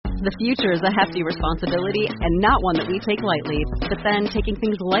The future is a hefty responsibility and not one that we take lightly. But then taking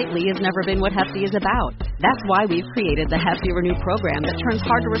things lightly has never been what Hefty is about. That's why we've created the Hefty Renew program that turns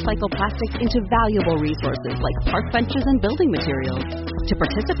hard-to-recycle plastics into valuable resources like park benches and building materials. To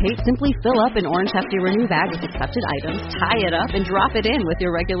participate, simply fill up an orange Hefty Renew bag with accepted items, tie it up, and drop it in with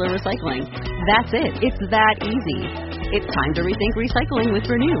your regular recycling. That's it. It's that easy. It's time to rethink recycling with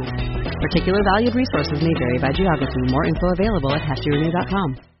Renew. Particular valued resources may vary by geography. More info available at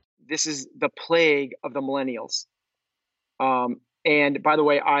heftyrenew.com. This is the plague of the millennials. And by the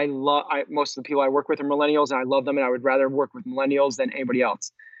way, most of the people I work with are millennials, and I love them, and I would rather work with millennials than anybody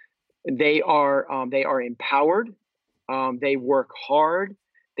else. They are empowered. They work hard.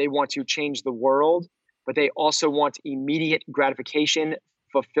 They want to change the world, but they also want immediate gratification,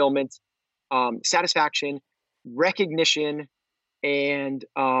 fulfillment, satisfaction, recognition, and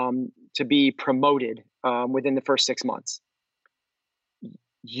to be promoted within the first 6 months.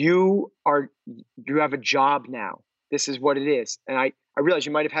 You have a job now. This is what it is. And I realize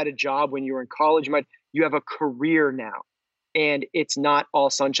you might have had a job when you were in college. You have a career now, and it's not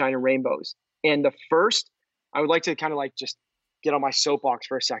all sunshine and rainbows. And I would like to kind of like just get on my soapbox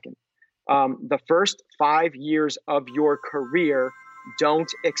for a second. The first 5 years of your career,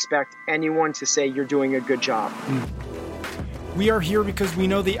 don't expect anyone to say you're doing a good job. We are here because we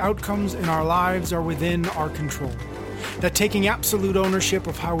know the outcomes in our lives are within our control. That taking absolute ownership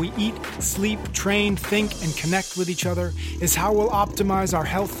of how we eat, sleep, train, think, and connect with each other is how we'll optimize our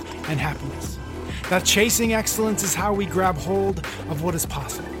health and happiness. That chasing excellence is how we grab hold of what is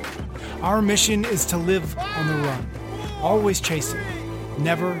possible. Our mission is to live on the run, always chasing,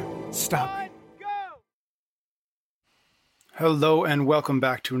 never stopping. Hello and welcome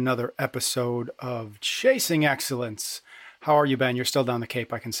back to another episode of Chasing Excellence. How are you, Ben? You're still down the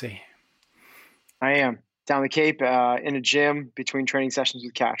Cape, I can see. I am. Down the Cape in a gym between training sessions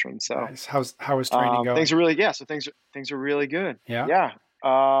with Katrin. So nice. How is training going? Things are really things are really good. Yeah.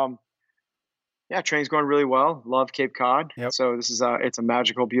 Training's going really well. Love Cape Cod. Yep. So this is it's a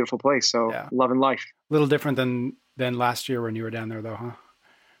magical, beautiful place. So loving life. A little different than last year when you were down there, though, huh?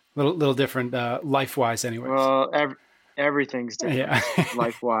 Little different life wise, anyways. Well, everything's different.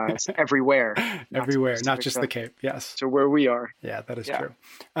 Life wise, everywhere. Not just the Cape. Yes. So where we are. Yeah, that is true.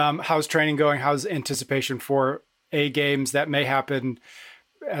 How's training going? How's anticipation for games that may happen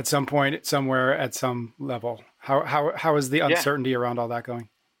at some point, somewhere, at some level? How is the uncertainty around all that going?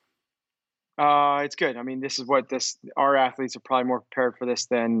 It's good. I mean, this is what our athletes are probably more prepared for this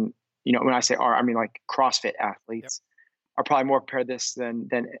than, when I say I mean like CrossFit athletes are probably more prepared this than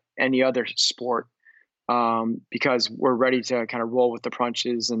any other sport. Because we're ready to kind of roll with the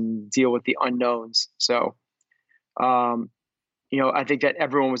punches and deal with the unknowns. So, I think that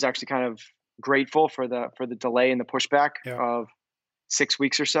everyone was actually kind of grateful for the delay and the pushback of 6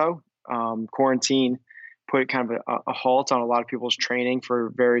 weeks or so. Quarantine put kind of a halt on a lot of people's training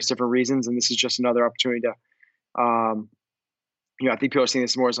for various different reasons. And this is just another opportunity to, I think people are seeing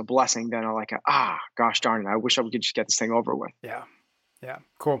this more as a blessing than gosh darn it, I wish I could just get this thing over with. Yeah,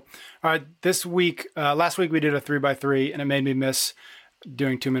 cool. All right, this week, last week we did a 3x3 and it made me miss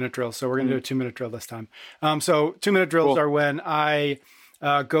doing 2-minute drills. So we're going to do a 2-minute drill this time. So 2-minute drills are when I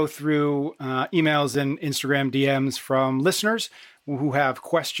go through emails and Instagram DMs from listeners who have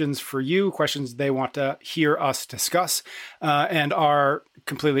questions for you, questions they want to hear us discuss, and our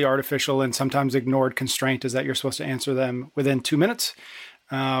completely artificial and sometimes ignored constraint is that you're supposed to answer them within 2 minutes.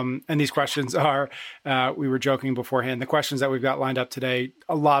 And these questions are, we were joking beforehand, the questions that we've got lined up today,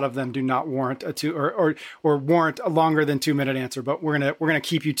 a lot of them do not warrant or warrant a longer than 2-minute answer, but we're going to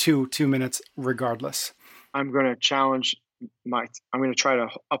keep you to 2 minutes regardless. I'm going to challenge I'm going to try to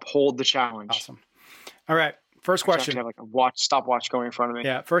uphold the challenge. Awesome. All right. First question. I have like a stopwatch going in front of me.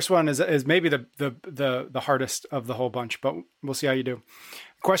 Yeah. First one is maybe the hardest of the whole bunch, but we'll see how you do.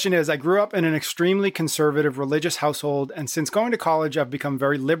 Question is, I grew up in an extremely conservative religious household, and since going to college, I've become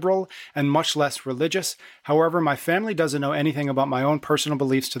very liberal and much less religious. However, my family doesn't know anything about my own personal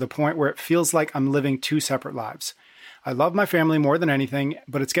beliefs to the point where it feels like I'm living two separate lives. I love my family more than anything,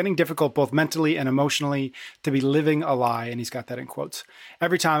 but it's getting difficult both mentally and emotionally to be living a lie, and he's got that in quotes,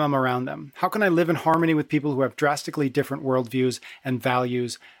 every time I'm around them. How can I live in harmony with people who have drastically different worldviews and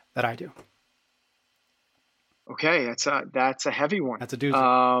values that I do? Okay, that's a heavy one. That's a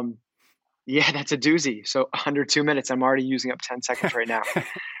doozy. That's a doozy. So under 2 minutes, I'm already using up 10 seconds right now.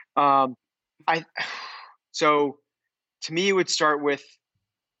 So to me, it would start with,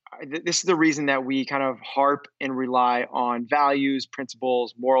 this is the reason that we kind of harp and rely on values,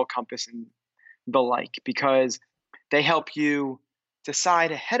 principles, moral compass, and the like, because they help you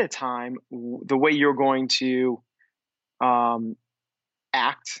decide ahead of time the way you're going to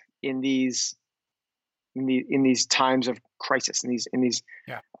act in these times of crisis, in these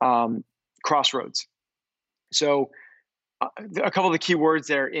crossroads. So a couple of the key words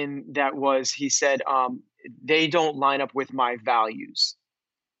there in that was, he said, they don't line up with my values.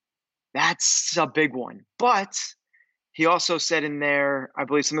 That's a big one. But he also said in there, I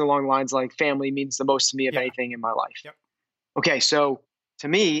believe something along the lines like, family means the most to me of anything in my life. Yep. Okay, so to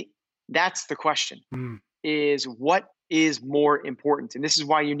me, that's the question, is what is more important? And this is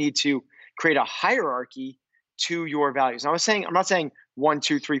why you need to create a hierarchy to your values. And I'm not saying 1,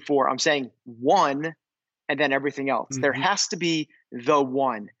 2, 3, 4. I'm saying 1 and then everything else. There has to be the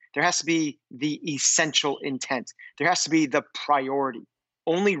one. There has to be the essential intent. There has to be the priority.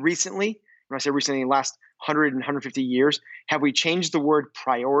 Only recently, when I say recently, in the last 100 and 150 years, have we changed the word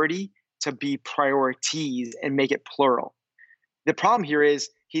priority to be priorities and make it plural. The problem here is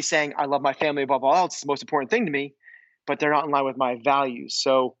he's saying, I love my family above all else. It's the most important thing to me, but they're not in line with my values.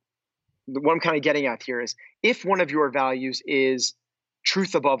 So what I'm kind of getting at here is, if one of your values is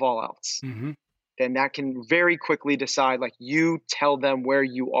truth above all else, then that can very quickly decide, like, you tell them where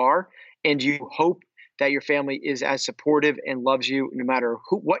you are, and you hope that your family is as supportive and loves you no matter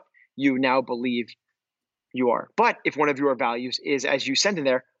what you now believe you are. But if one of your values is, as you said in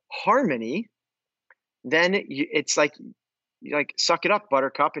there, harmony, then it's like, suck it up,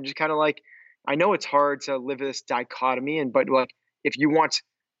 buttercup, and just kind of like, I know it's hard to live this dichotomy, but like, if you want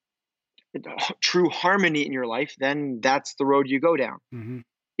true harmony in your life, then that's the road you go down.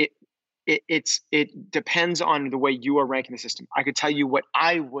 It depends on the way you are ranking the system. I could tell you what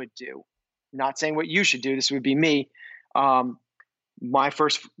I would do, not saying what you should do. This would be me. My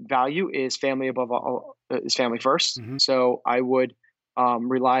first value is family above all, is family first. So I would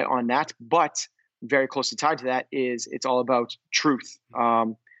rely on that, but very closely tied to that is, it's all about truth,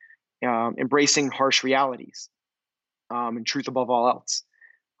 embracing harsh realities, and truth above all else,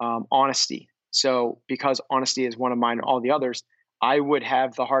 honesty. So because honesty is one of mine and all the others, I would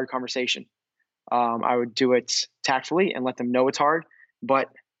have the hard conversation. I would do it tactfully and let them know it's hard, but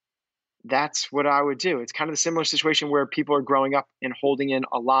that's what I would do. It's kind of the similar situation where people are growing up and holding in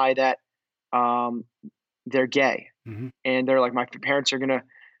a lie that they're gay, and they're like, my parents are going to,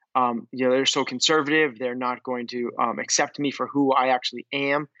 they're so conservative. They're not going to accept me for who I actually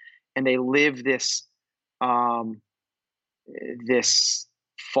am. And they live this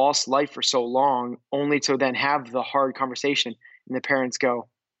false life for so long, only to then have the hard conversation. And the parents go,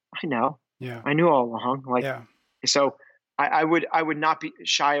 I know, I knew all along. So I would not be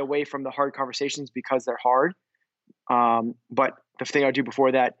shy away from the hard conversations because they're hard. But the thing I do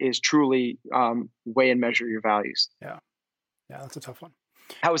before that is truly weigh and measure your values. Yeah, that's a tough one.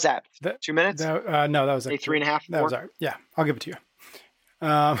 How was that? 2 minutes? No, that was 3.5. 4? That was all right. Yeah, I'll give it to you.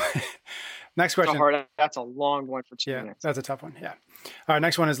 Next question. That's a long one for 2 minutes. That's a tough one. Yeah. All right.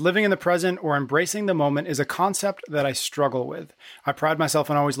 Next one is, living in the present or embracing the moment is a concept that I struggle with. I pride myself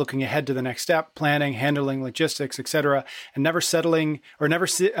on always looking ahead to the next step, planning, handling logistics, etc., and never sitting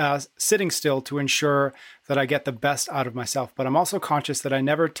still to ensure that I get the best out of myself. But I'm also conscious that I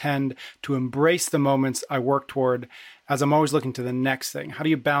never tend to embrace the moments I work toward, as I'm always looking to the next thing. How do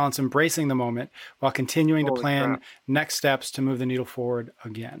you balance embracing the moment while continuing to plan next steps to move the needle forward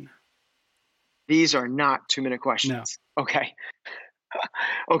again? These are not 2-minute questions. No. Okay.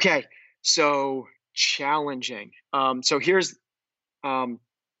 Okay. So challenging. So here's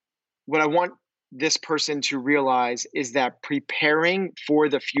what I want this person to realize is that preparing for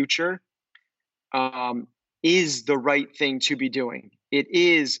the future is the right thing to be doing. It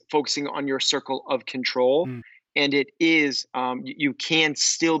is focusing on your circle of control. And it is, you can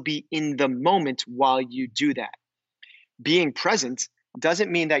still be in the moment while you do that. Being present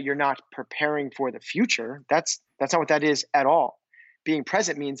doesn't mean that you're not preparing for the future. That's not what that is at all. Being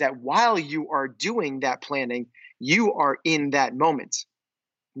present means that while you are doing that planning, you are in that moment.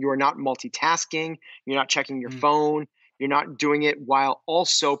 You are not multitasking. You're not checking your phone. You're not doing it while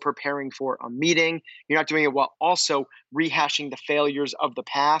also preparing for a meeting. You're not doing it while also rehashing the failures of the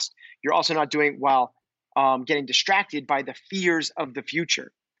past. You're also not doing it while getting distracted by the fears of the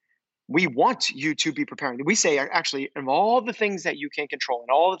future. We want you to be preparing. We say, actually, of all the things that you can control and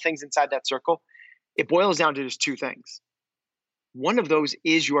all the things inside that circle, it boils down to just 2 things. One of those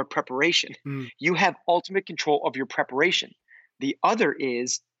is your preparation. You have ultimate control of your preparation. The other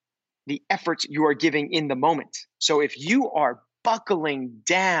is the efforts you are giving in the moment. So if you are buckling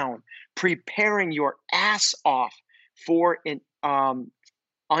down, preparing your ass off for an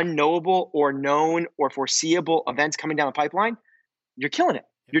unknowable or known or foreseeable events coming down the pipeline, you're killing it.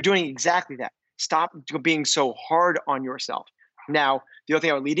 You're doing exactly that. Stop being so hard on yourself. Now, the other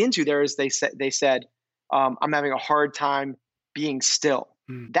thing I would lead into there is they said, I'm having a hard time being still.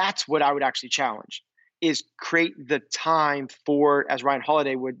 That's what I would actually challenge, is create the time for, as Ryan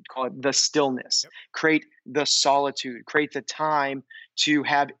Holiday would call it, the stillness. Create the solitude. Create the time to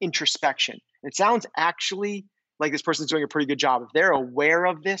have introspection. It sounds actually like this person's doing a pretty good job. If they're aware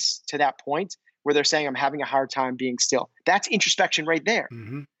of this to that point where they're saying, I'm having a hard time being still, that's introspection right there.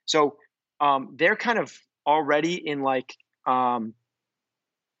 So they're kind of already in like, I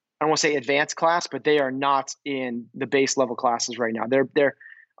don't want to say advanced class, but they are not in the base level classes right now. They're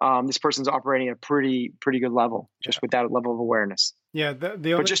this person's operating at a pretty good level just with that level of awareness. Yeah.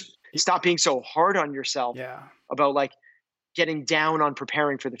 But just stop being so hard on yourself about like getting down on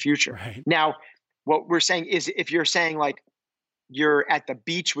preparing for the future. Right. Now, what we're saying is, if you're saying like you're at the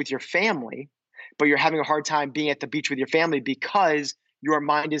beach with your family, but you're having a hard time being at the beach with your family because your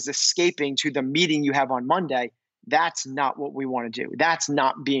mind is escaping to the meeting you have on Monday, that's not what we want to do. That's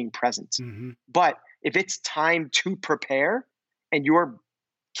not being present. But if it's time to prepare and you're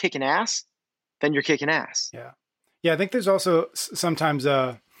kicking ass, then you're kicking ass. Yeah. Yeah. I think there's also sometimes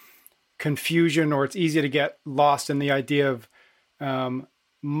a confusion, or it's easy to get lost in the idea of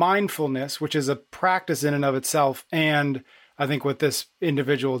mindfulness, which is a practice in and of itself. And I think what this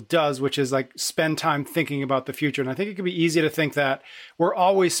individual does, which is like spend time thinking about the future. And I think it can be easy to think that we're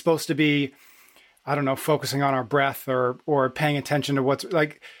always supposed to be, I don't know, focusing on our breath or paying attention to what's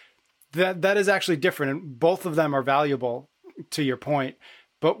like that is actually different. And both of them are valuable, to your point,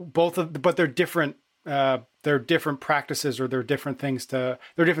 but they're different. They're different practices, or they're different things they're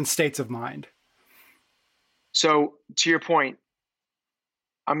different states of mind. So to your point,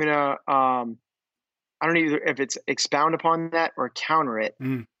 I'm going to, I don't know if it's expound upon that or counter it,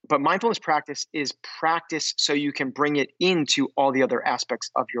 but mindfulness practice is practice so you can bring it into all the other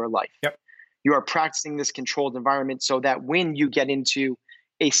aspects of your life. Yep. You are practicing this controlled environment so that when you get into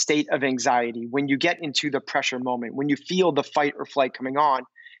a state of anxiety, when you get into the pressure moment, when you feel the fight or flight coming on,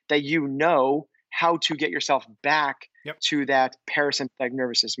 that you know how to get yourself back to that parasympathetic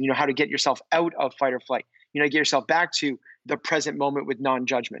nervous system. You know how to get yourself out of fight or flight. You know, get yourself back to the present moment with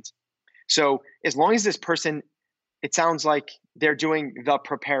non-judgment. So as long as this person, it sounds like they're doing the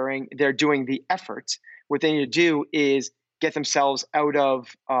preparing, they're doing the effort, what they need to do is get themselves out of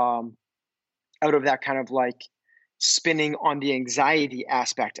that kind of like spinning on the anxiety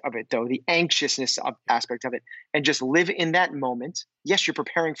aspect of it, though, the anxiousness aspect of it, and just live in that moment. Yes, you're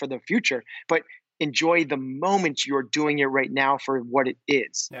preparing for the future, but enjoy the moment you're doing it right now for what it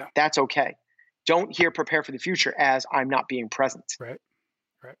is. Yeah. That's okay. Don't hear prepare for the future as I'm not being present. Right.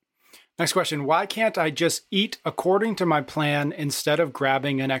 Next question. Why can't I just eat according to my plan instead of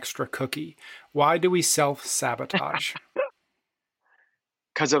grabbing an extra cookie? Why do we self-sabotage?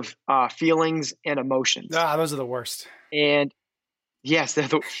 Because of feelings and emotions. Those are the worst. And yes,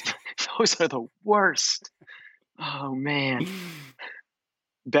 those are the worst. Oh, man.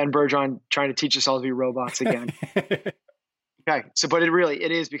 Ben Bergeron trying to teach us all to be robots again. Okay. So, but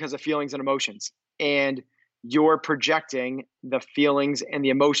it is because of feelings and emotions. And you're projecting the feelings and the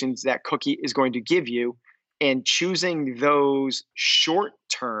emotions that cookie is going to give you and choosing those short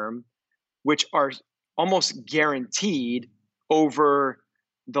term, which are almost guaranteed, over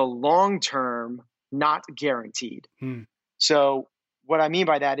the long term, not guaranteed. So what I mean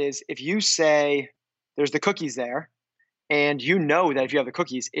by that is, if you say there's the cookies there, and you know that if you have the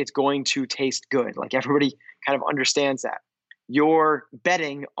cookies, it's going to taste good. Like everybody kind of understands that. You're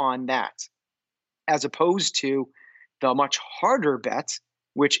betting on that, as opposed to the much harder bet,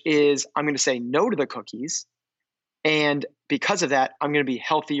 which is I'm going to say no to the cookies. And because of that, I'm going to be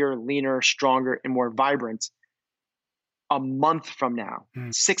healthier, leaner, stronger, and more vibrant a month from now,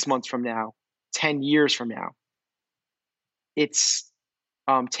 6 months from now, 10 years from now. It's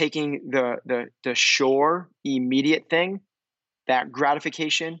taking the sure, immediate thing, that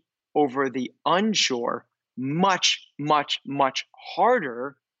gratification, over the unsure, much, much, much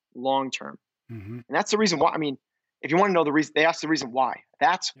harder long term. And that's the reason why. I mean, if you want to know the reason, they ask the reason why.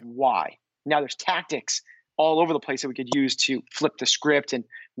 That's why. Now there's tactics all over the place that we could use to flip the script and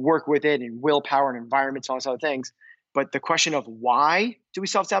work with it, and willpower and environments, all those other things. But the question of why do we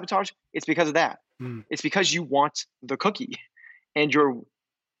self-sabotage? It's because of that. It's because you want the cookie, and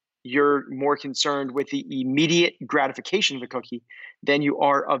you're more concerned with the immediate gratification of the cookie than you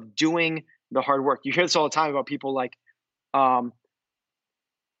are of doing the hard work. You hear this all the time about people like, I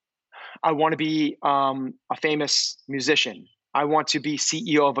want to be a famous musician. I want to be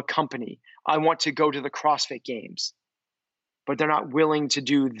CEO of a company. I want to go to the CrossFit Games. But they're not willing to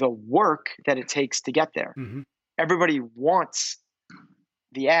do the work that it takes to get there. Everybody wants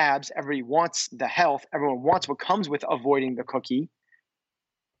the abs. Everybody wants the health. Everyone wants what comes with avoiding the cookie.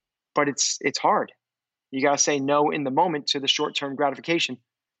 But it's hard. You got to say no in the moment to the short-term gratification.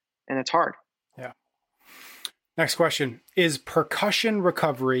 And it's hard. Yeah. Next question. Is percussion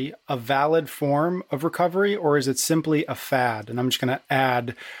recovery a valid form of recovery, or is it simply a fad? And I'm just going to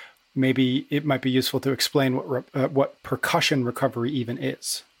add, maybe it might be useful to explain what percussion recovery even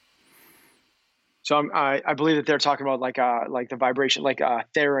is. So I believe that they're talking about like the vibration, like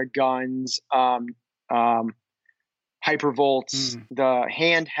Theraguns, Hypervolts, the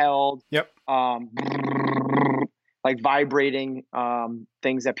handheld, like vibrating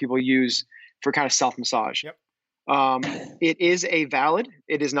things that people use for kind of self-massage. Yep. It is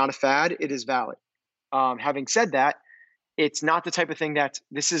it is not a fad. It is valid. Having said that, it's not the type of thing that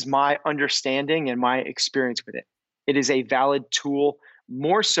this is my understanding and my experience with it. It is a valid tool,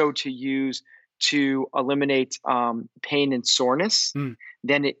 more so to use to eliminate pain and soreness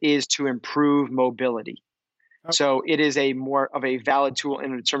than it is to improve mobility. Okay. So it is a more of a valid tool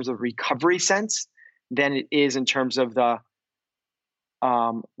in terms of recovery sense than it is in terms of the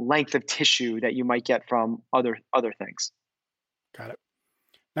length of tissue that you might get from other things. Got it.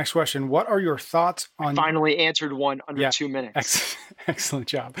 Next question. What are your thoughts on... I finally answered one under 2 minutes. Excellent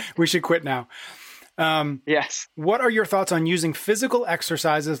job. We should quit now. Yes. What are your thoughts on using physical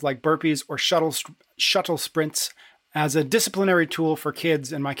exercises like burpees or shuttle sprints as a disciplinary tool for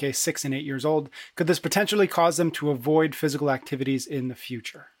kids, in my case, 6 and 8 years old? Could this potentially cause them to avoid physical activities in the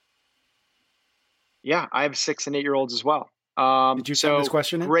future? Yeah, I have 6 and 8 year olds as well. Did you send this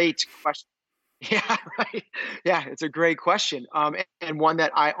question in? Great question. Yeah, right. Yeah, it's a great question. And one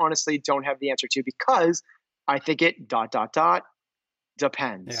that I honestly don't have the answer to, because I think it ...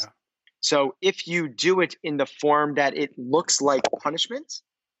 depends. Yeah. So if you do it in the form that it looks like punishment,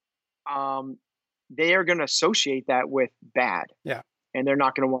 they are going to associate that with bad. Yeah. And they're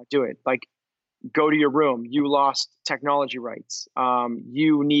not going to want to do it. Like, go to your room. You lost technology rights.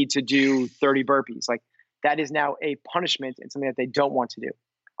 You need to do 30 burpees. Like, that is now a punishment and something that they don't want to do.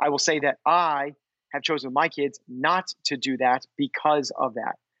 I will say that I have chosen with my kids not to do that because of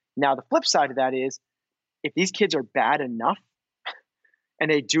that. Now, the flip side of that is, if these kids are bad enough and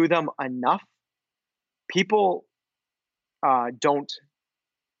they do them enough, people don't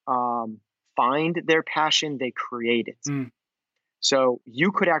find their passion, they create it. So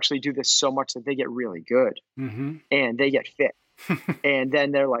you could actually do this so much that they get really good and they get fit. And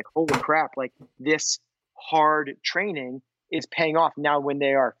then they're like, holy crap, like, this hard training is paying off now when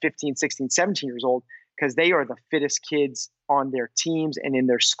they are 15, 16, 17 years old, because they are the fittest kids on their teams and in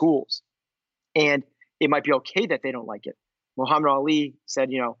their schools. And it might be okay that they don't like it. Muhammad Ali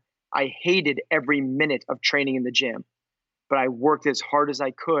said, I hated every minute of training in the gym, but I worked as hard as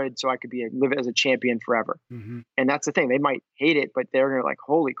I could so I could live as a champion forever. And that's the thing. They might hate it, but they're going to like,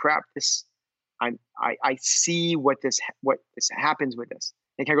 holy crap, I see what this happens with this.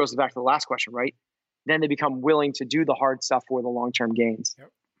 And it kind of goes back to the last question, right? Then they become willing to do the hard stuff for the long-term gains. Yep.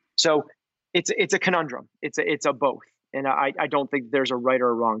 So it's a conundrum. It's a both. And I don't think there's a right or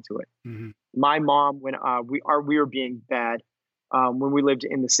a wrong to it. My mom, when we were being bad, when we lived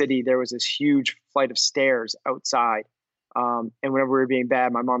in the city, there was this huge flight of stairs outside. And whenever we were being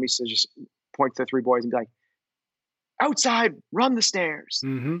bad, my mom used to just point to the 3 boys and be like, outside, run the stairs.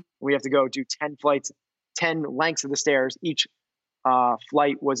 We have to go do 10 lengths of the stairs. Each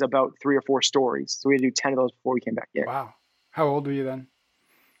flight was about 3 or 4 stories. So we had to do 10 of those before we came back in. Wow. How old were you then?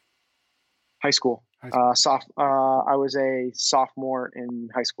 High school. I was a sophomore in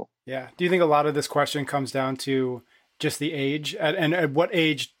high school. Yeah. Do you think a lot of this question comes down to just the age? And at what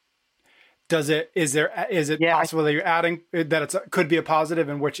age is it possible that you're adding that it could be a positive,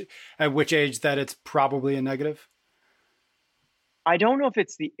 and at which age that it's probably a negative? I don't know if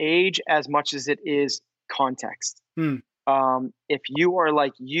it's the age as much as it is context. If you are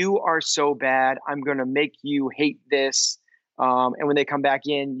like, you are so bad, I'm going to make you hate this. And when they come back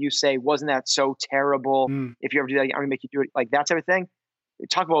in, you say, wasn't that so terrible? If you ever do that, I'm going to make you do it. Like, that type of thing.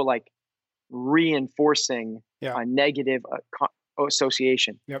 Talk about like reinforcing a negative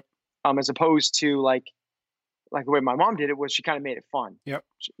association. Yep. As opposed to like the way my mom did it was she kind of made it fun. Yep.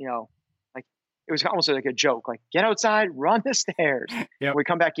 Like, it was almost like a joke, like, get outside, run the stairs. Yep. When we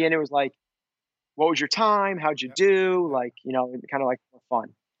come back in, it was like, what was your time? How'd you do? Like, kind of like more fun.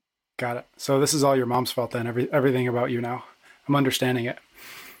 Got it. So this is all your mom's fault then, everything about you now. I'm understanding it.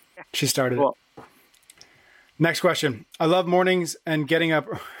 She started it. Next question. I love mornings and getting up.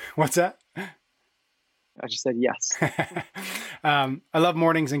 What's that? I just said yes. I love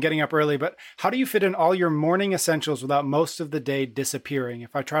mornings and getting up early, but how do you fit in all your morning essentials without most of the day disappearing?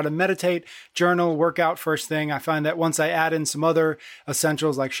 If I try to meditate, journal, work out first thing, I find that once I add in some other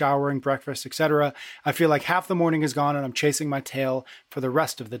essentials like showering, breakfast, etc., I feel like half the morning is gone and I'm chasing my tail for the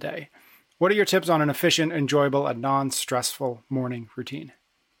rest of the day. What are your tips on an efficient, enjoyable, and non-stressful morning routine?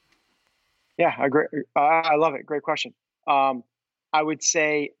 Yeah, I agree. I love it. Great question. I would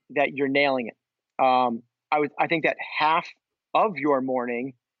say that you're nailing it. I think that half of your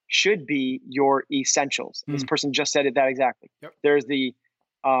morning should be your essentials. This person just said it that exactly. Yep. There's the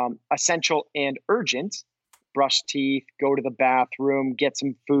essential and urgent: brush teeth, go to the bathroom, get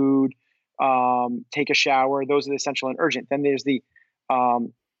some food, take a shower. Those are the essential and urgent. Then there's the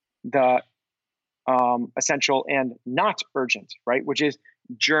essential and not urgent, right? Which is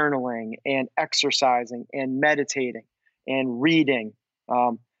journaling and exercising and meditating and reading.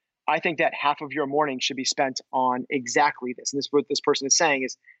 I think that half of your morning should be spent on exactly this. And this what this person is saying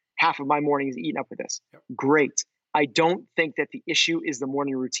is half of my morning is eaten up with this. Yep. Great. I don't think that the issue is the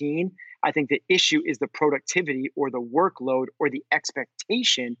morning routine. I think the issue is the productivity or the workload or the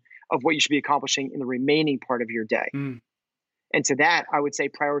expectation of what you should be accomplishing in the remaining part of your day. And to that, I would say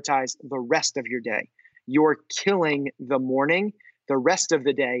prioritize the rest of your day. You're killing the morning. The rest of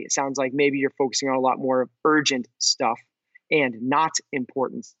the day, it sounds like maybe you're focusing on a lot more urgent stuff and not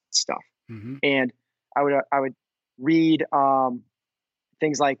important stuff. And I would read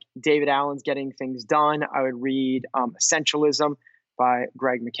things like David Allen's Getting Things Done. I would read Essentialism by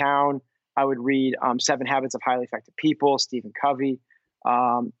Greg McKeown. I would read 7 Habits of Highly Effective People, Stephen Covey,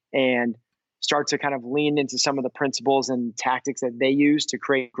 and start to kind of lean into some of the principles and tactics that they use to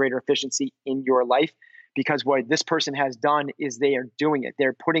create greater efficiency in your life. Because what this person has done is they are doing it.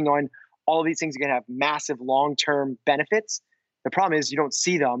 They're putting on all of these things that are going to have massive long-term benefits. The problem is you don't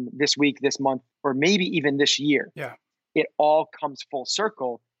see them this week, this month, or maybe even this year. Yeah. It all comes full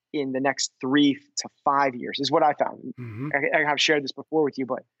circle in the next 3 to 5 years is what I found. I have shared this before with you,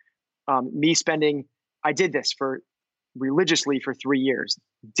 but I did this religiously for 3 years,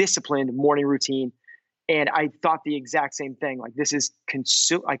 disciplined morning routine. And I thought the exact same thing. Like this is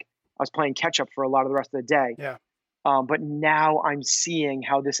like I was playing catch up for a lot of the rest of the day. Yeah. But now I'm seeing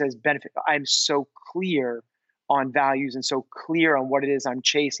how this has benefited. I'm so clear on values and so clear on what it is I'm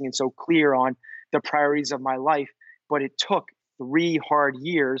chasing and so clear on the priorities of my life. But it took 3 hard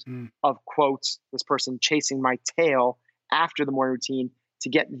years of quotes, this person chasing my tail after the morning routine to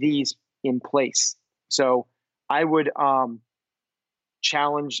get these in place. So I would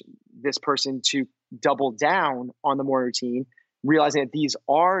challenge this person to double down on the morning routine, realizing that these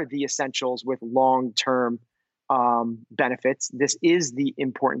are the essentials with long-term benefits. This is the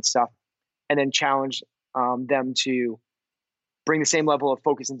important stuff. And then challenge them to bring the same level of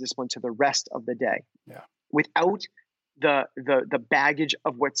focus and discipline to the rest of the day. Yeah. Without the baggage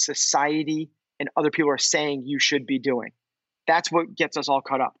of what society and other people are saying you should be doing. That's what gets us all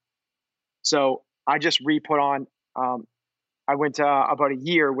caught up. So I just re-put on, I went about a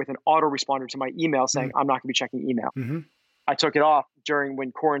year with an autoresponder to my email saying, I'm not going to be checking email. I took it off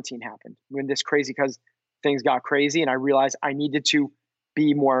when quarantine happened, when because things got crazy, and I realized I needed to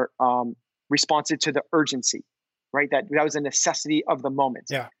be more responsive to the urgency, right? That was a necessity of the moment.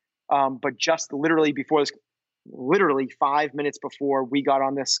 Yeah. But just literally 5 minutes before we got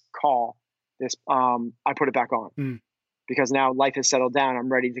on this call, I put it back on because now life has settled down.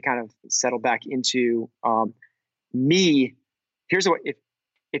 I'm ready to kind of settle back into me. Here's what,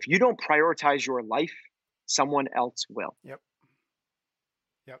 if you don't prioritize your life, someone else will. Yep.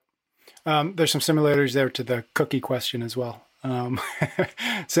 There's some similarities there to the cookie question as well.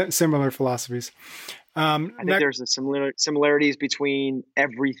 Similar philosophies. I think there's a similarities between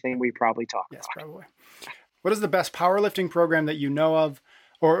everything we probably talk about. Yes, probably. What is the best powerlifting program that you know of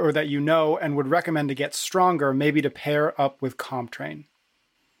or that you know and would recommend to get stronger, maybe to pair up with CompTrain?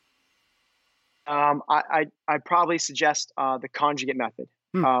 I'd probably suggest the conjugate method.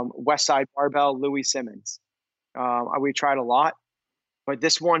 Westside Barbell, Louis Simmons. We tried a lot, but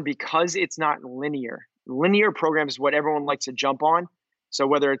this one, because it's not linear programs is what everyone likes to jump on. So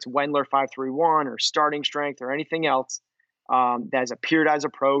whether it's Wendler 531 or Starting Strength or anything else, that's a periodized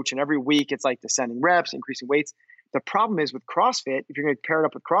approach. And every week it's like descending reps, increasing weights. The problem is with CrossFit, if you're going to pair it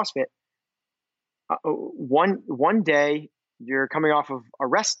up with CrossFit, one day you're coming off of a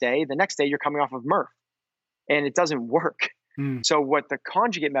rest day, the next day you're coming off of Murph, and it doesn't work. So what the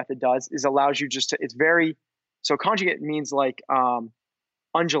conjugate method does is allows you so conjugate means like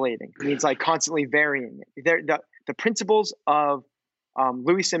undulating, it means like constantly varying. The principles of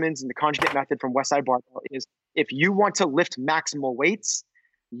Louis Simmons and the conjugate method from Westside Barbell is if you want to lift maximal weights,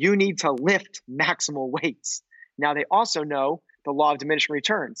 you need to lift maximal weights. Now they also know the law of diminishing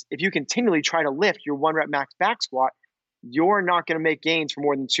returns. If you continually try to lift your 1 rep max back squat, you're not going to make gains for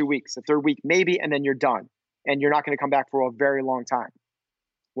more than 2 weeks. The third week, maybe, and then you're done. And you're not going to come back for a very long time.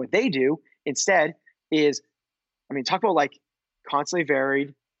 What they do instead is, talk about like constantly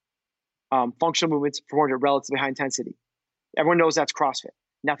varied, functional movements performed at relatively high intensity. Everyone knows that's CrossFit.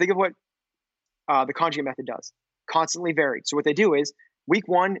 Now think of what the conjugate method does. Constantly varied. So what they do is week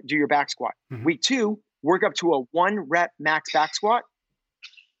 1, do your back squat. Mm-hmm. Week 2, work up to a 1 rep max back squat,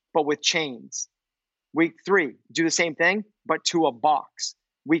 but with chains. Week 3, do the same thing, but to a box.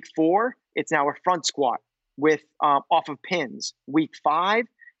 Week 4, it's now a front squat with off of pins. Week 5,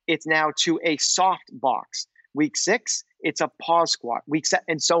 it's now to a soft box. Week 6, it's a pause squat. Week 7,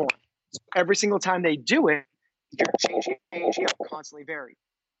 and so on. So every single time they do it, you're changing up, constantly varied.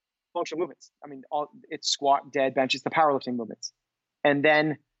 Functional movements. I mean, it's squat, dead, bench. It's the powerlifting movements, and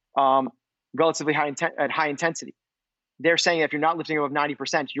then relatively at high intensity. They're saying that if you're not lifting above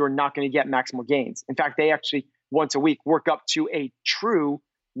 90%, you're not going to get maximal gains. In fact, they actually once a week work up to a true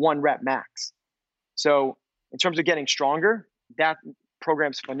 1 rep max. So in terms of getting stronger, that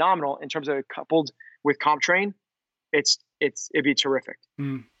program's phenomenal. In terms of coupled with CompTrain, it'd be terrific.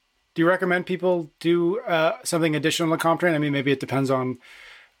 Mm. Do you recommend people do something additional to CompTrain? I mean, maybe it depends on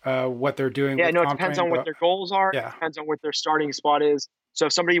what they're doing. Yeah, no, it depends on what their goals are. Yeah. It depends on what their starting spot is. So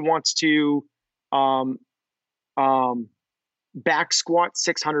if somebody wants to back squat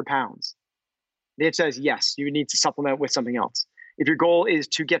 600 pounds, it says, yes, you need to supplement with something else. If your goal is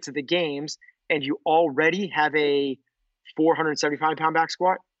to get to the games and you already have a 475 pound back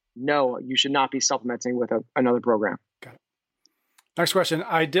squat, no, you should not be supplementing with another program. Got it. Next question.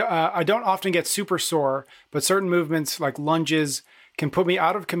 I don't often get super sore, but certain movements like lunges can put me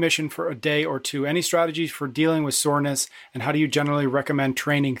out of commission for a day or two. Any strategies for dealing with soreness, and how do you generally recommend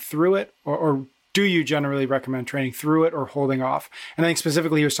training through it, or do you generally recommend training through it or holding off? And I think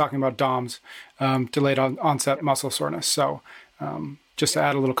specifically he was talking about DOMS, delayed onset muscle soreness. So just to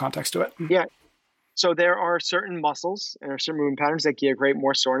add a little context to it. Yeah. So there are certain muscles and there are certain movement patterns that generate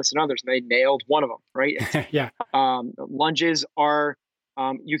more soreness than others. And they nailed one of them, right? Yeah. Lunges are,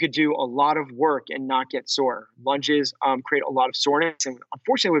 you could do a lot of work and not get sore. Lunges create a lot of soreness. And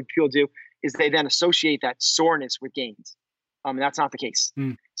unfortunately, what people do is they then associate that soreness with gains. That's not the case.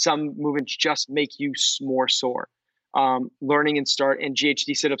 Some movements just make you more sore. Learning and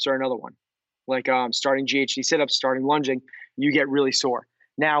GHD sit-ups are another one. Like starting GHD sit-ups, starting lunging, you get really sore.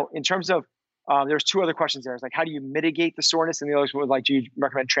 Now, in terms of, there's 2 other questions there. It's like, how do you mitigate the soreness? And the other was like, do you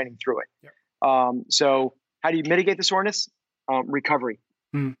recommend training through it? Yeah. So how do you mitigate the soreness? Recovery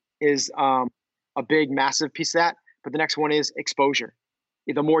is a big, massive piece of that. But the next one is exposure.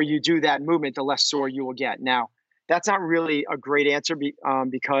 The more you do that movement, the less sore you will get. Now, that's not really a great answer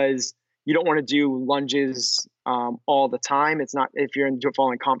because you don't want to do lunges all the time. It's not, if you're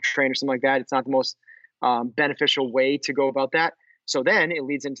following CompTrain or something like that, it's not the most beneficial way to go about that. So then it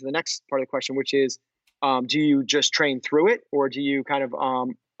leads into the next part of the question, which is, do you just train through it, or do you kind of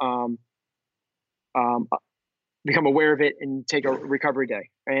become aware of it and take a recovery day?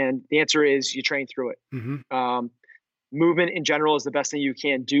 And the answer is you train through it. Mm-hmm. Movement in general is the best thing you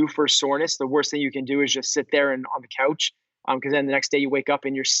can do for soreness. The worst thing you can do is just sit there and on the couch, because then the next day you wake up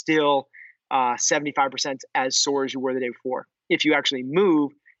and you're still 75% as sore as you were the day before. If you actually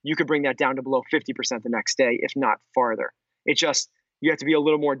move, you could bring that down to below 50% the next day, if not farther. It's just, you have to be a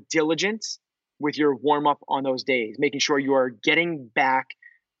little more diligent with your warm up on those days, making sure you are getting back,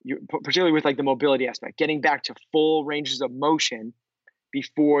 particularly with like the mobility aspect, getting back to full ranges of motion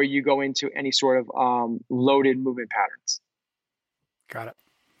before you go into any sort of loaded movement patterns. Got it.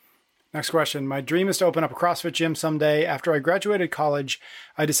 Next question. My dream is to open up a CrossFit gym someday. After I graduated college,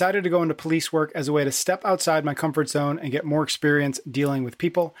 I decided to go into police work as a way to step outside my comfort zone and get more experience dealing with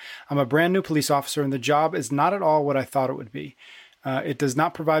people. I'm a brand new police officer, and the job is not at all what I thought it would be. It does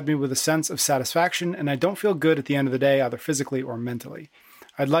not provide me with a sense of satisfaction, and I don't feel good at the end of the day, either physically or mentally.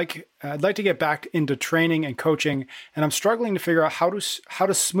 I'd like to get back into training and coaching, and I'm struggling to figure out how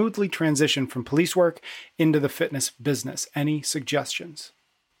to smoothly transition from police work into the fitness business. Any suggestions?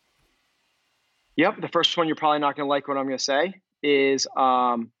 Yep. The first one, you're probably not going to like what I'm going to say, is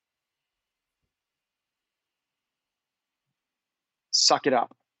suck it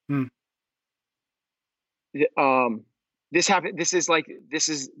up. This happened. This is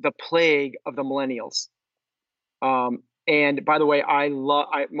the plague of the millennials. And by the way,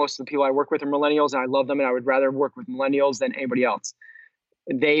 most of the people I work with are millennials, and I love them, and I would rather work with millennials than anybody else.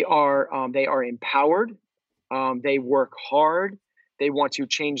 They are empowered. They work hard. They want to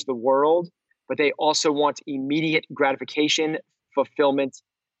change the world, but they also want immediate gratification, fulfillment,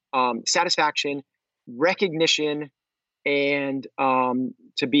 satisfaction, recognition, and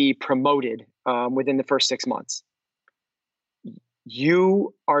to be promoted within the first 6 months.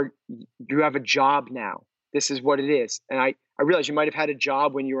 You have a job now. This is what it is. And I realize you might have had a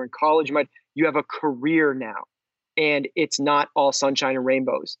job when you were in college. You have a career now, and it's not all sunshine and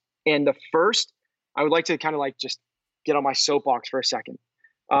rainbows. And I would like to kind of like just get on my soapbox for a second.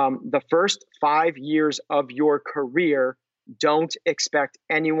 The first 5 years of your career, don't expect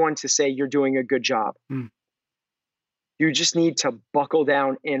anyone to say you're doing a good job. You just need to buckle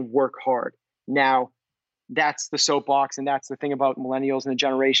down and work hard. Now, that's the soapbox, and that's the thing about millennials and the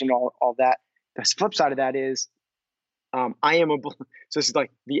generation, all that. The flip side of that is, so this is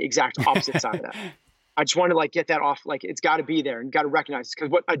like the exact opposite side of that. I just want to like get that off. Like, it's got to be there and got to recognize it. Because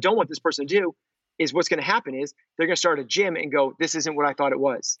what I don't want this person to do is what's going to happen is they're going to start a gym and go, this isn't what I thought it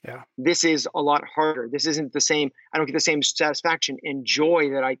was. Yeah. This is a lot harder. This isn't the same. I don't get the same satisfaction and joy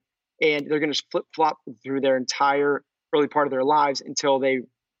and they're going to flip flop through their entire early part of their lives until they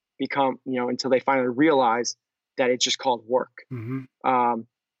until they finally realize that it's just called work.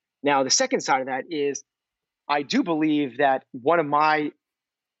 Now, the second side of that is, I do believe that one of my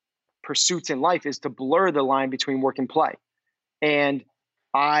pursuits in life is to blur the line between work and play. And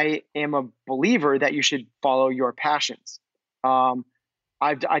I am a believer that you should follow your passions.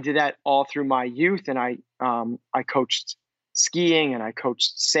 I did that all through my youth, and I coached skiing, and I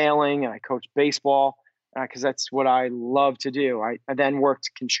coached sailing, and I coached baseball because that's what I love to do. I then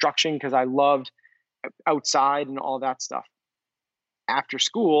worked construction because I loved outside and all that stuff. After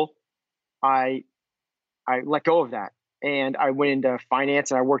school, I let go of that, and I went into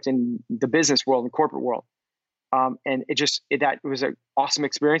finance, and I worked in the business world and corporate world. And that was an awesome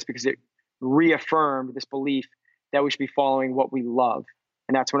experience because it reaffirmed this belief that we should be following what we love.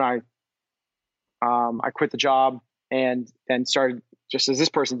 And that's when I quit the job and then started, just as this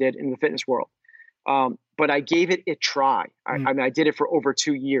person did, in the fitness world. But I gave it a try. I mean, I did it for over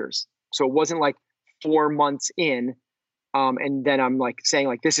 2 years. So it wasn't like 4 months in, and then I'm like saying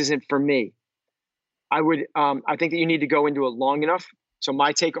like, this isn't for me. I think that you need to go into it long enough. So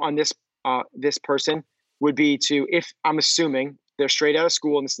my take on this person would be to, if I'm assuming they're straight out of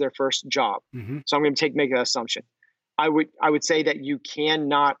school and this is their first job. So I'm going to make that assumption. I would say that you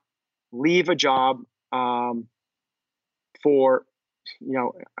cannot leave a job for,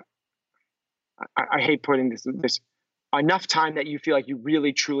 I hate putting this enough time that you feel like you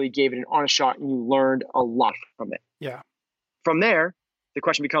really truly gave it an honest shot and you learned a lot from it. Yeah. From there, the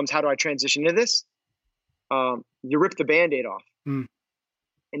question becomes, how do I transition to this? You rip the Band-Aid off. And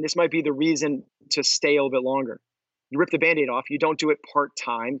this might be the reason to stay a little bit longer. You rip the Band-Aid off. You don't do it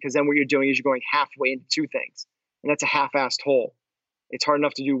part-time, because then what you're doing is you're going halfway into two things. And that's a half-assed whole. It's hard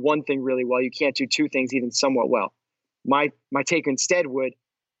enough to do one thing really well. You can't do two things even somewhat well. My take instead would,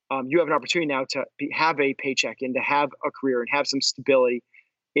 you have an opportunity now to have a paycheck and to have a career and have some stability,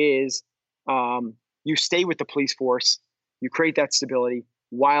 is you stay with the police force. You create that stability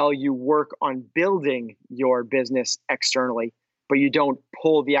while you work on building your business externally, but you don't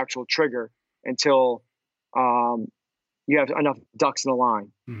pull the actual trigger until you have enough ducks in the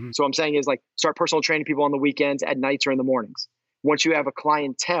line. So what I'm saying is, like, start personal training people on the weekends, at nights, or in the mornings. Once you have a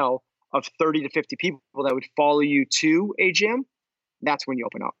clientele of 30 to 50 people that would follow you to a gym, that's when you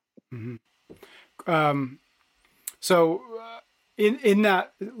open up. So in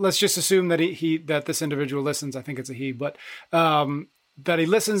that, let's just assume that that this individual listens. I think it's a he, but that he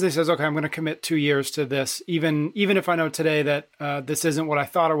listens. He says, okay, I'm going to commit 2 years to this, even if I know today that this isn't what I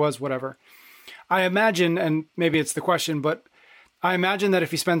thought it was, whatever. I imagine, and maybe it's the question, but I imagine that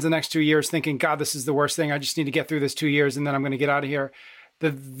if he spends the next 2 years thinking, God, this is the worst thing, I just need to get through this 2 years and then I'm going to get out of here,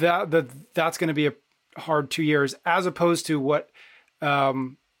 that's going to be a hard 2 years, as opposed to what,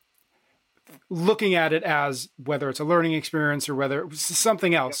 looking at it as whether it's a learning experience or whether it's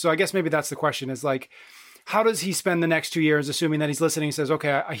something else. So I guess maybe that's the question, is like, how does he spend the next 2 years, assuming that he's listening and says,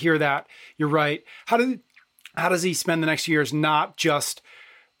 okay, I hear that, you're right. How does he spend the next 2 years, not just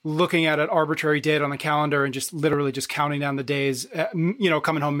looking at an arbitrary date on the calendar and just literally just counting down the days,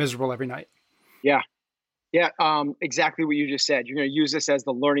 coming home miserable every night? Yeah. Yeah. Exactly what you just said. You're going to use this as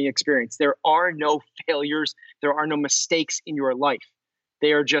the learning experience. There are no failures. There are no mistakes in your life.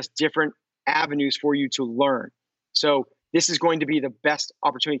 They are just different avenues for you to learn. So this is going to be the best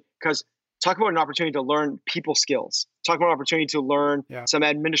opportunity, because talk about an opportunity to learn people skills. Talk about an opportunity to learn some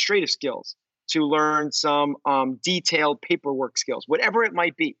administrative skills, to learn some detailed paperwork skills, whatever it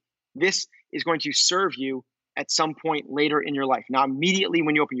might be. This is going to serve you at some point later in your life. Not immediately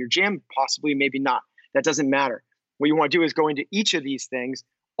when you open your gym, possibly, maybe not. That doesn't matter. What you want to do is go into each of these things,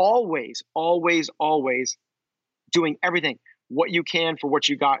 always, always, always doing everything, what you can for what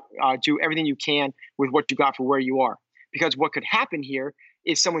you got, do everything you can with what you got for where you are. Because what could happen here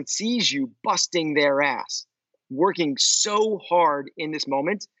is someone sees you busting their ass, working so hard in this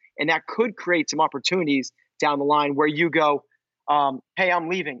moment, and that could create some opportunities down the line where you go, hey, I'm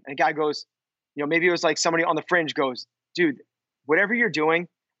leaving. And a guy goes, maybe it was like somebody on the fringe goes, dude, whatever you're doing,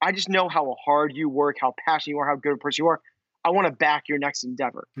 I just know how hard you work, how passionate you are, how good a person you are. I want to back your next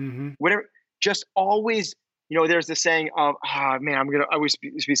endeavor. Whatever, just always, there's the saying of, man, I would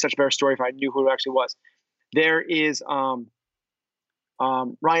be such a better story if I knew who it actually was. There is, Ryan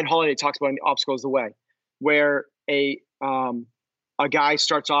Holiday talks about in The Obstacle is the Way, where a guy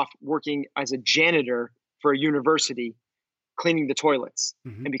starts off working as a janitor for a university, cleaning the toilets.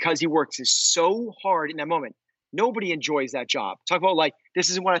 And because he works so hard in that moment, nobody enjoys that job. Talk about like, this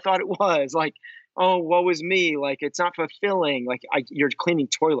isn't what I thought it was. Like, oh, woe is me. Like, it's not fulfilling. Like, you're cleaning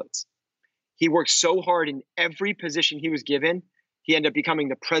toilets. He worked so hard in every position he was given. He ended up becoming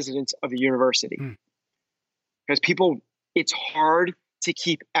the president of the university. Because it's hard to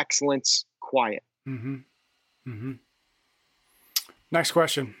keep excellence quiet. Next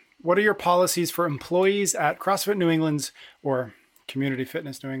question. What are your policies for employees at CrossFit New England's or Community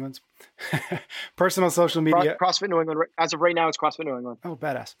Fitness New England's personal social media? CrossFit New England. As of right now, it's CrossFit New England. Oh,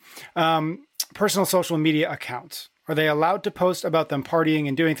 badass. Personal social media accounts. Are they allowed to post about them partying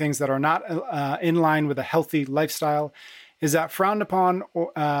and doing things that are not in line with a healthy lifestyle? Is that frowned upon?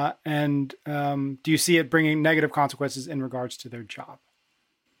 And do you see it bringing negative consequences in regards to their job?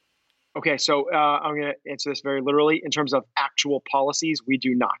 Okay, so I'm going to answer this very literally. In terms of actual policies, we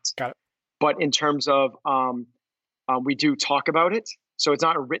do not. Got it. But in terms of, we do talk about it. So it's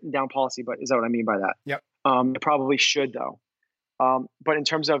not a written down policy, but is that what I mean by that? Yep. It probably should though. But in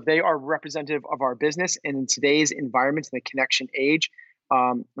terms of, they are representative of our business, and in today's environment, in the connection age,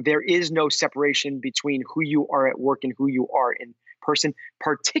 there is no separation between who you are at work and who you are in person,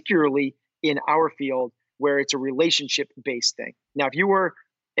 particularly in our field where it's a relationship-based thing. Now, if you were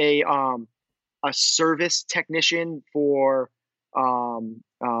a service technician for an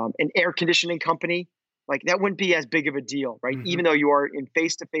air conditioning company, like that wouldn't be as big of a deal, right? Even though you are in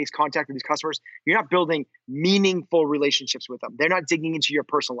face-to-face contact with these customers, you're not building meaningful relationships with them. They're not digging into your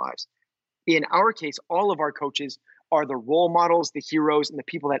personal lives. In our case, all of our coaches are the role models, the heroes, and the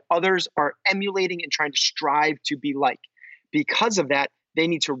people that others are emulating and trying to strive to be like. Because of that, they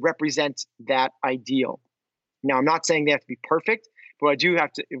need to represent that ideal. Now, I'm not saying they have to be perfect, but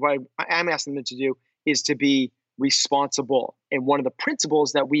what I am asking them to do is to be responsible. And one of the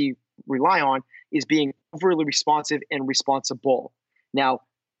principles that we rely on is being overly responsive and responsible. Now,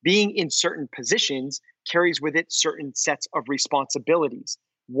 being in certain positions carries with it certain sets of responsibilities.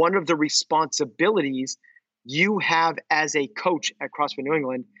 One of the responsibilities you have as a coach at CrossFit New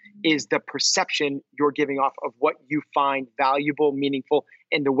England is the perception you're giving off of what you find valuable, meaningful,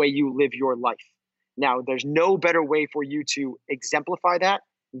 and the way you live your life. Now, there's no better way for you to exemplify that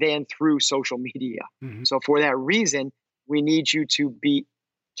than through social media. So for that reason, we need you to be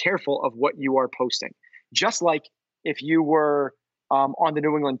careful of what you are posting. Just like if you were on the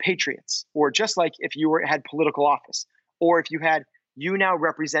New England Patriots, or just like if you had political office, or if you now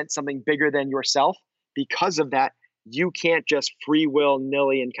represent something bigger than yourself. Because of that, you can't just free will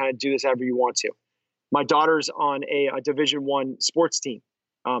nilly and kind of do this however you want to. My daughter's on a Division I sports team.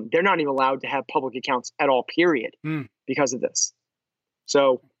 They're not even allowed to have public accounts at all, period, because of this.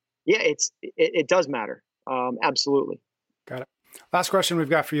 So yeah, it does matter. Absolutely. Got it. Last question we've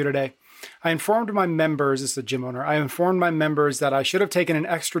got for you today. I informed my members, this is the gym owner, I informed my members that I should have taken an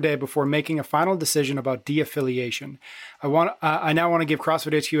extra day before making a final decision about de-affiliation. I now want to give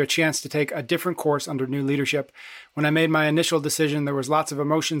CrossFit HQ a chance to take a different course under new leadership. When I made my initial decision, there was lots of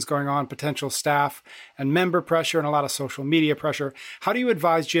emotions going on, potential staff and member pressure, and a lot of social media pressure. How do you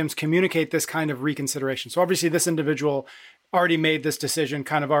advise gyms communicate this kind of reconsideration? So obviously this individual already made this decision,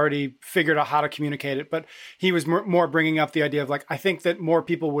 kind of already figured out how to communicate it, but he was more bringing up the idea of like, I think that more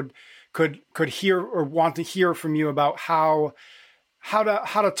people could hear or want to hear from you about how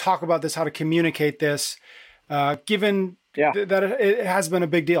to talk about this, how to communicate this, given that it has been a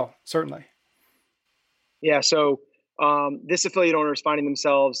big deal, certainly. Yeah. So this affiliate owner is finding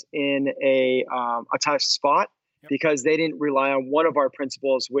themselves in a tough spot because they didn't rely on one of our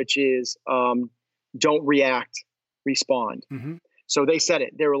principles, which is don't react, respond. So they said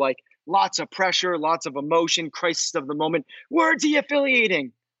it. They were like, lots of pressure, lots of emotion, crisis of the moment. We're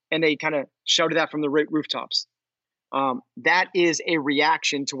de-affiliating. And they kind of shouted that from the rooftops. That is a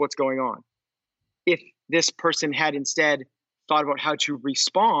reaction to what's going on. If this person had instead thought about how to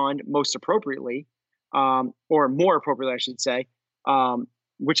respond most appropriately, or more appropriately, I should say,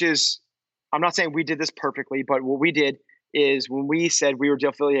 which is, I'm not saying we did this perfectly, but what we did is when we said we were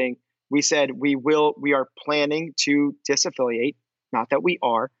de-affiliating, we said we are planning to disaffiliate, not that we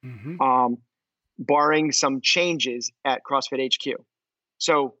are, barring some changes at CrossFit HQ.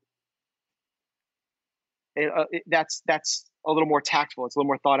 So that's a little more tactful. It's a little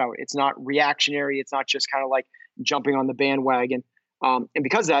more thought out. It's not reactionary. It's not just kind of like jumping on the bandwagon. And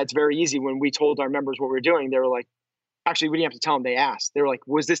because of that, it's very easy. When we told our members what we were doing, they were like, actually, we didn't have to tell them. They asked. They were like,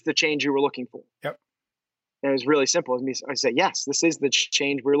 was this the change you were looking for? Yep. And it was really simple. I say, yes, this is the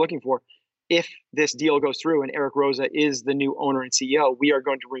change we were looking for. If this deal goes through and Eric Roza is the new owner and CEO, we are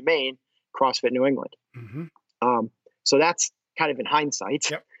going to remain CrossFit New England. Mm-hmm. So that's kind of in hindsight.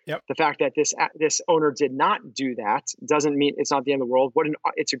 Yep. The fact that this owner did not do that doesn't mean it's not the end of the world.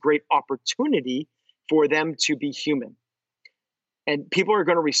 It's a great opportunity for them to be human. And people are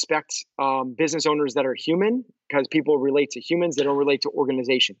going to respect business owners that are human, because people relate to humans. They don't relate to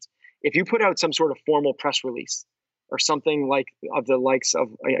organizations. If you put out some sort of formal press release or something like of the likes of,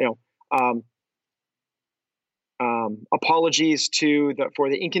 apologies for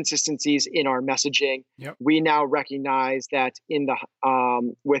the inconsistencies in our messaging. Yep. We now recognize that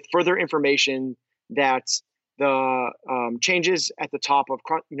with further information that the changes at the top of,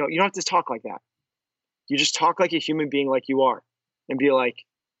 you don't have to talk like that. You just talk like a human being, like you are, and be like,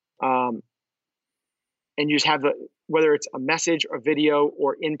 and you just have whether it's a message or video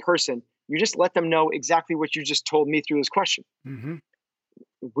or in person, you just let them know exactly what you just told me through this question. Mm-hmm.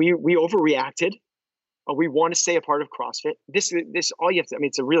 We overreacted. We want to stay a part of CrossFit. This all you have to,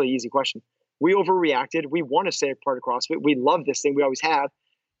 it's a really easy question. We overreacted. We want to stay a part of CrossFit. We love this thing. We always have.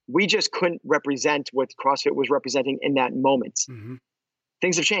 We just couldn't represent what CrossFit was representing in that moment. Mm-hmm.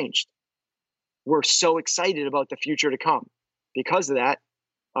 Things have changed. We're so excited about the future to come because of that.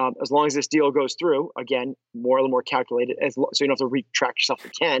 As long as this deal goes through, again, more and more calculated, so you don't have to retract yourself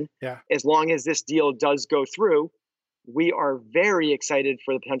again. Yeah. As long as this deal does go through, we are very excited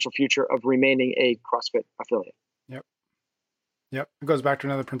for the potential future of remaining a CrossFit affiliate. Yep. It goes back to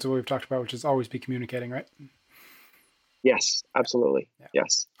another principle we've talked about, which is always be communicating, right? Yes, absolutely. Yeah.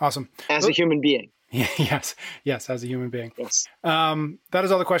 Yes. Awesome. As a human being. Yes, as a human being. Yes. That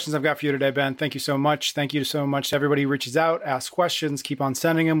is all the questions I've got for you today, Ben. Thank you so much. Thank you so much to everybody who reaches out, asks questions. Keep on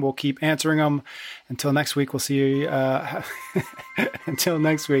sending them. We'll keep answering them. Until next week, we'll see you. Until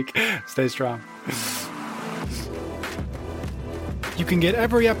next week, stay strong. You can get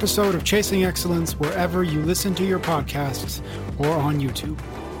every episode of Chasing Excellence wherever you listen to your podcasts or on YouTube.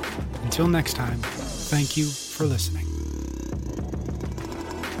 Until next time, thank you for listening.